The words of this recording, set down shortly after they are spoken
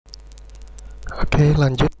Oke,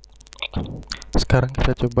 lanjut. Sekarang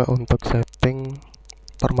kita coba untuk setting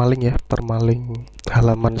permaling ya, permaling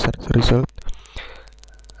halaman search result.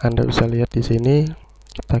 Anda bisa lihat di sini,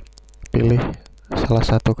 kita pilih salah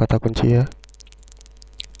satu kata kunci ya.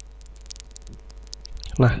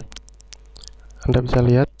 Nah, Anda bisa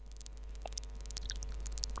lihat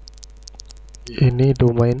ini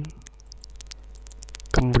domain,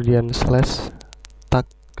 kemudian slash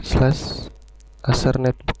tag slash Acer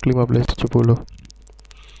netbook 1570.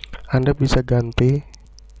 Anda bisa ganti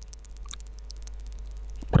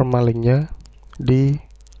permalingnya di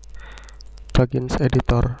plugins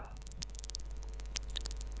editor.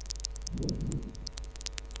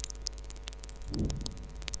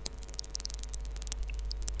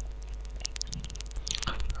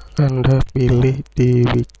 Anda pilih di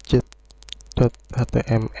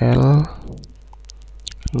widget.html.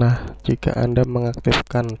 Nah, jika Anda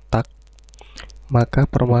mengaktifkan tag, maka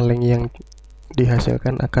permaling yang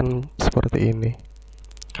dihasilkan akan seperti ini.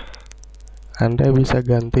 Anda bisa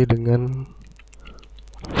ganti dengan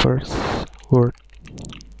first word.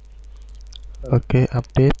 Oke,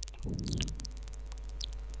 update.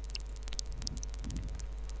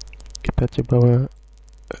 Kita coba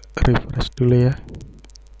refresh dulu ya.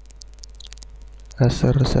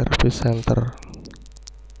 Acer Service Center.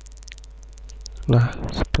 Nah,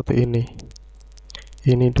 seperti ini.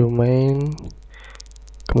 Ini domain,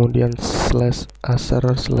 kemudian slash Acer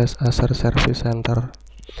Service Center.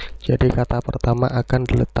 Jadi kata pertama akan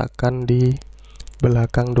diletakkan di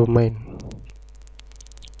belakang domain.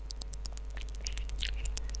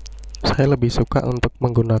 Saya lebih suka untuk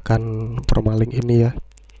menggunakan permaling ini ya,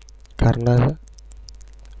 karena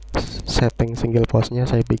setting single postnya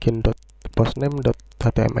saya bikin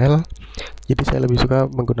postname.html, jadi saya lebih suka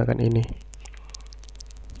menggunakan ini.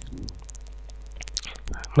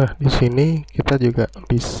 Nah, di sini kita juga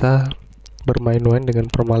bisa bermain-main dengan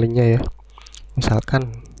permalingnya ya.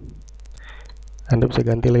 Misalkan Anda bisa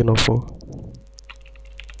ganti Lenovo.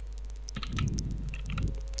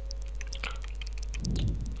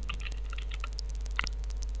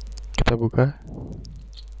 Kita buka.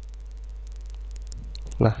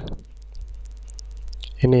 Nah,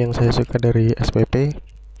 ini yang saya suka dari SPP.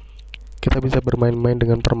 Kita bisa bermain-main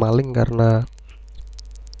dengan permaling karena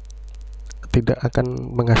tidak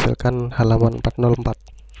akan menghasilkan halaman 404.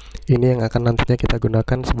 Ini yang akan nantinya kita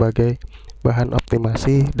gunakan sebagai bahan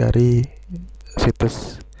optimasi dari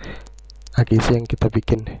situs AGC yang kita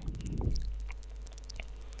bikin.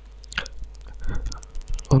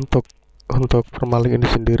 Untuk permaling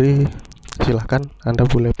ini sendiri, silahkan Anda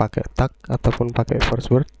boleh pakai tag ataupun pakai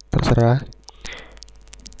first word, terserah.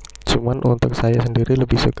 Cuman untuk saya sendiri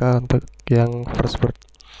lebih suka untuk yang first word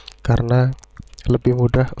karena lebih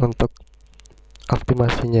mudah untuk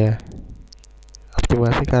optimasinya.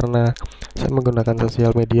 Optimasi karena saya menggunakan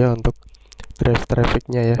sosial media untuk drive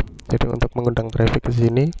trafficnya ya. Jadi untuk mengundang traffic ke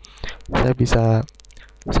sini, saya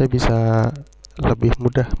bisa lebih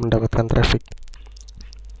mudah mendapatkan traffic.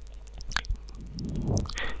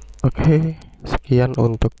 Oke, sekian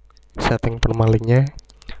untuk setting permalingnya.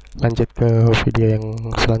 Lanjut ke video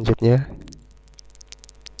yang selanjutnya.